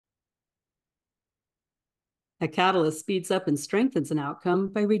A catalyst speeds up and strengthens an outcome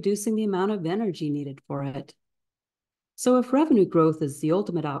by reducing the amount of energy needed for it. So if revenue growth is the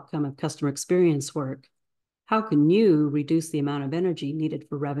ultimate outcome of customer experience work, how can you reduce the amount of energy needed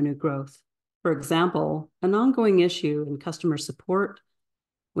for revenue growth? For example, an ongoing issue in customer support,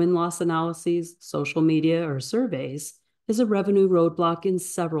 win-loss analyses, social media, or surveys is a revenue roadblock in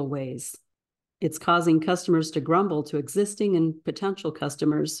several ways. It's causing customers to grumble to existing and potential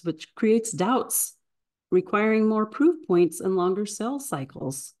customers, which creates doubts, requiring more proof points and longer sales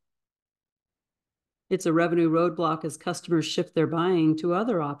cycles. It's a revenue roadblock as customers shift their buying to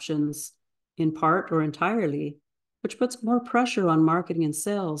other options, in part or entirely, which puts more pressure on marketing and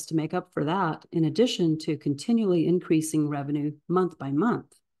sales to make up for that, in addition to continually increasing revenue month by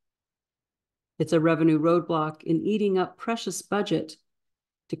month. It's a revenue roadblock in eating up precious budget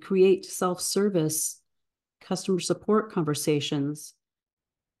to create self-service, customer support conversations,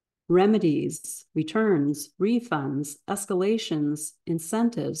 remedies, returns, refunds, escalations,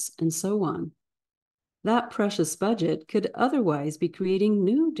 incentives, and so on. That precious budget could otherwise be creating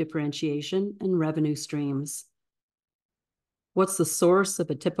new differentiation and revenue streams. What's the source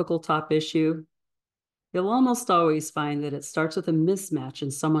of a typical top issue? You'll almost always find that it starts with a mismatch in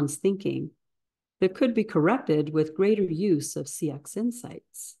someone's thinking that could be corrected with greater use of CX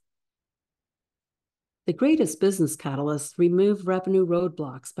insights. The greatest business catalysts remove revenue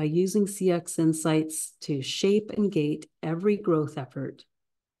roadblocks by using CX insights to shape and gate every growth effort,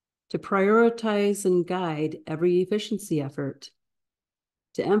 to prioritize and guide every efficiency effort,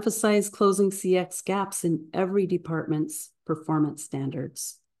 to emphasize closing CX gaps in every department's performance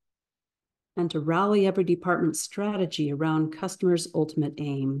standards, and to rally every department's strategy around customers' ultimate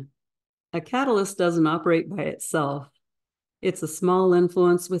aim. A catalyst doesn't operate by itself. It's a small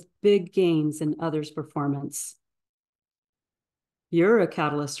influence with big gains in others' performance. You're a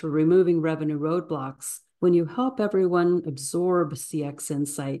catalyst for removing revenue roadblocks when you help everyone absorb CX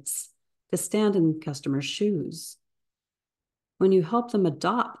insights to stand in customers' shoes. When you help them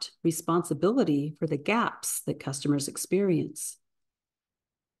adopt responsibility for the gaps that customers experience.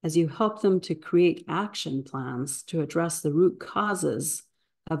 As you help them to create action plans to address the root causes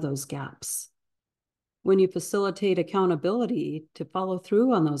of those gaps. When you facilitate accountability to follow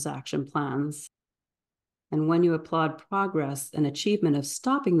through on those action plans. And when you applaud progress and achievement of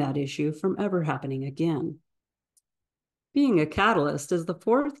stopping that issue from ever happening again. Being a catalyst is the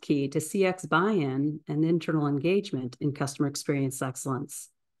fourth key to CX buy-in and internal engagement in customer experience excellence.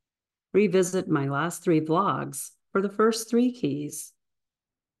 Revisit my last 3 vlogs for the first 3 keys.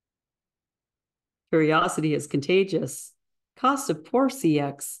 Curiosity is contagious. Cost of poor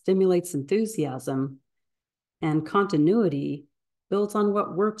CX stimulates enthusiasm, and continuity builds on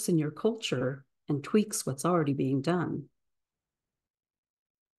what works in your culture and tweaks what's already being done.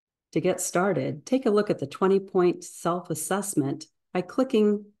 To get started, take a look at the 20-point self-assessment by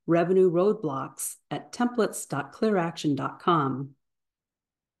clicking Revenue Roadblocks at templates.clearaction.com.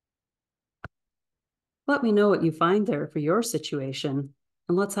 Let me know what you find there for your situation,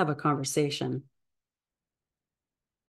 and let's have a conversation.